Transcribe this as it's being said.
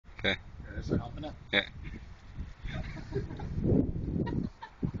start helping it? Yeah.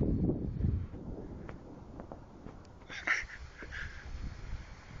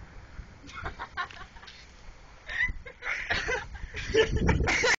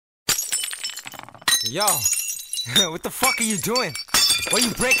 Yo, what the fuck are you doing? Why are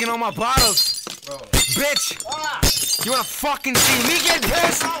you breaking all my bottles? Bro. Bitch! You wanna fucking see me get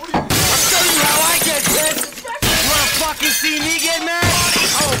pissed? I'll show you how I get pissed! You wanna fucking see me get mad?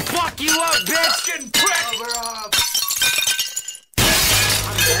 I will fuck you up, bitch! Getting pricked!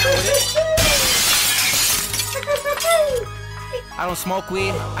 I'm down with it. I don't smoke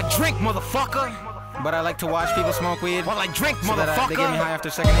weed. I drink, motherfucker! But I like to watch people smoke weed while I drink, so motherfucker. They get me high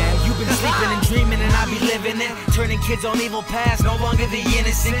after secondhand. You've been sleeping and dreaming and I be living it. Turning kids on evil paths, no longer the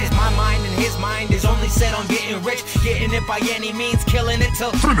innocent. Cause my mind and his mind is only set on getting rich. Getting it by any means, killing it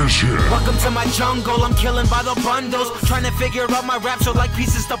till finish it. Welcome to my jungle, I'm killing by the bundles. Trying to figure out my raps so like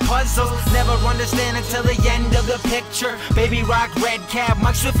pieces to puzzles. Never understand until the end of the picture. Baby rock, red cap,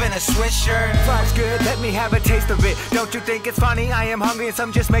 Mike Swift and a Swisher. Life's good, let me have a taste of it. Don't you think it's funny? I am hungry and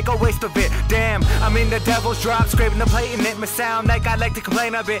some just make a waste of it. Damn, I'm in the devil's drop, scraping the plate and it may sound like I like to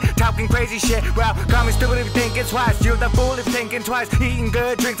complain a bit. Talking crazy shit, wow, got me stupid if you thinking twice. You're the fool if thinking twice. Eating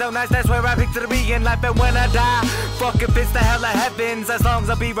good, drink so nice, that's where I picture to be in life. And when I die, fuck if it's the hell of heavens, as long as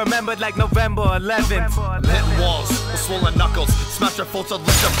I'll be remembered like November 11th. Hit walls with swollen knuckles, smash your full of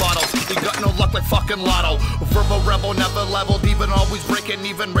liquor bottles. You got no luck like fucking Lotto. Verbal rebel, never leveled, even always breaking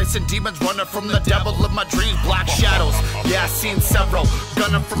even. Racing demons, running from the devil of my dreams. Black shadows, yeah, I've seen several.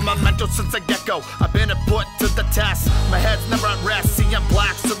 Gunning from my mental since the get-go. I've been put to the test. My head's never at rest. Seeing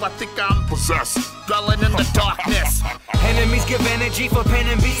black, so I think I'm possessed. Dwelling in the darkness. Enemies give energy for pen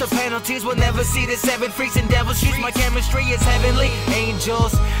and beats. So penalties will never see the 7 freaks and devil streets. My chemistry is heavenly.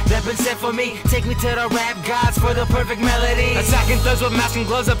 Angels that been sent for me. Take me to the rap gods for the perfect melody. Attacking thugs with masks and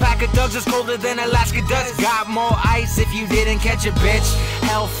gloves. A pack of thugs is colder than Alaska does. Got more ice if you didn't catch a bitch.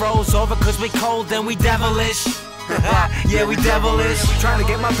 Hell froze over cause we cold and we devilish. Yeah, we devilish. Trying to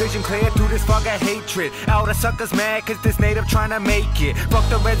get my vision clear through this fog of hatred. All the suckers mad cause this native trying to make it. Fuck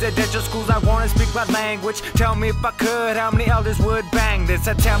the residential schools, I wanna speak my language. Tell me if I could, how many elders would bang this?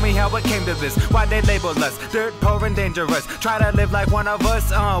 Tell me how it came to this, why they label us dirt, poor and dangerous. Try to live like one of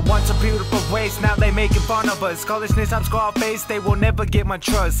us, once a beautiful waste. Now they making fun of us. Schoolishness, I'm Scarface, they will never get my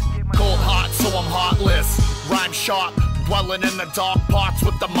trust. Cold hot, so I'm heartless. Rhyme sharp, dwelling in the dark parts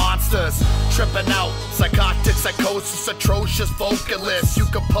with the monsters. Tripping out, psychotic psychosis, atrocious vocalist. You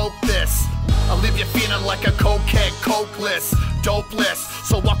can poke this, I'll leave you feeling like a cokehead, cokeless, dopeless.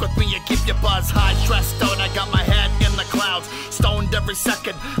 So walk with me and keep your buzz high, stressed out. I got my head in the clouds, stoned every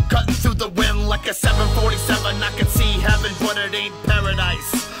second, cutting through the wind like a 747. I can see heaven, but it ain't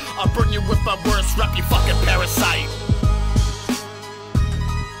paradise. I'll burn you with my worst rap, you fucking parasite.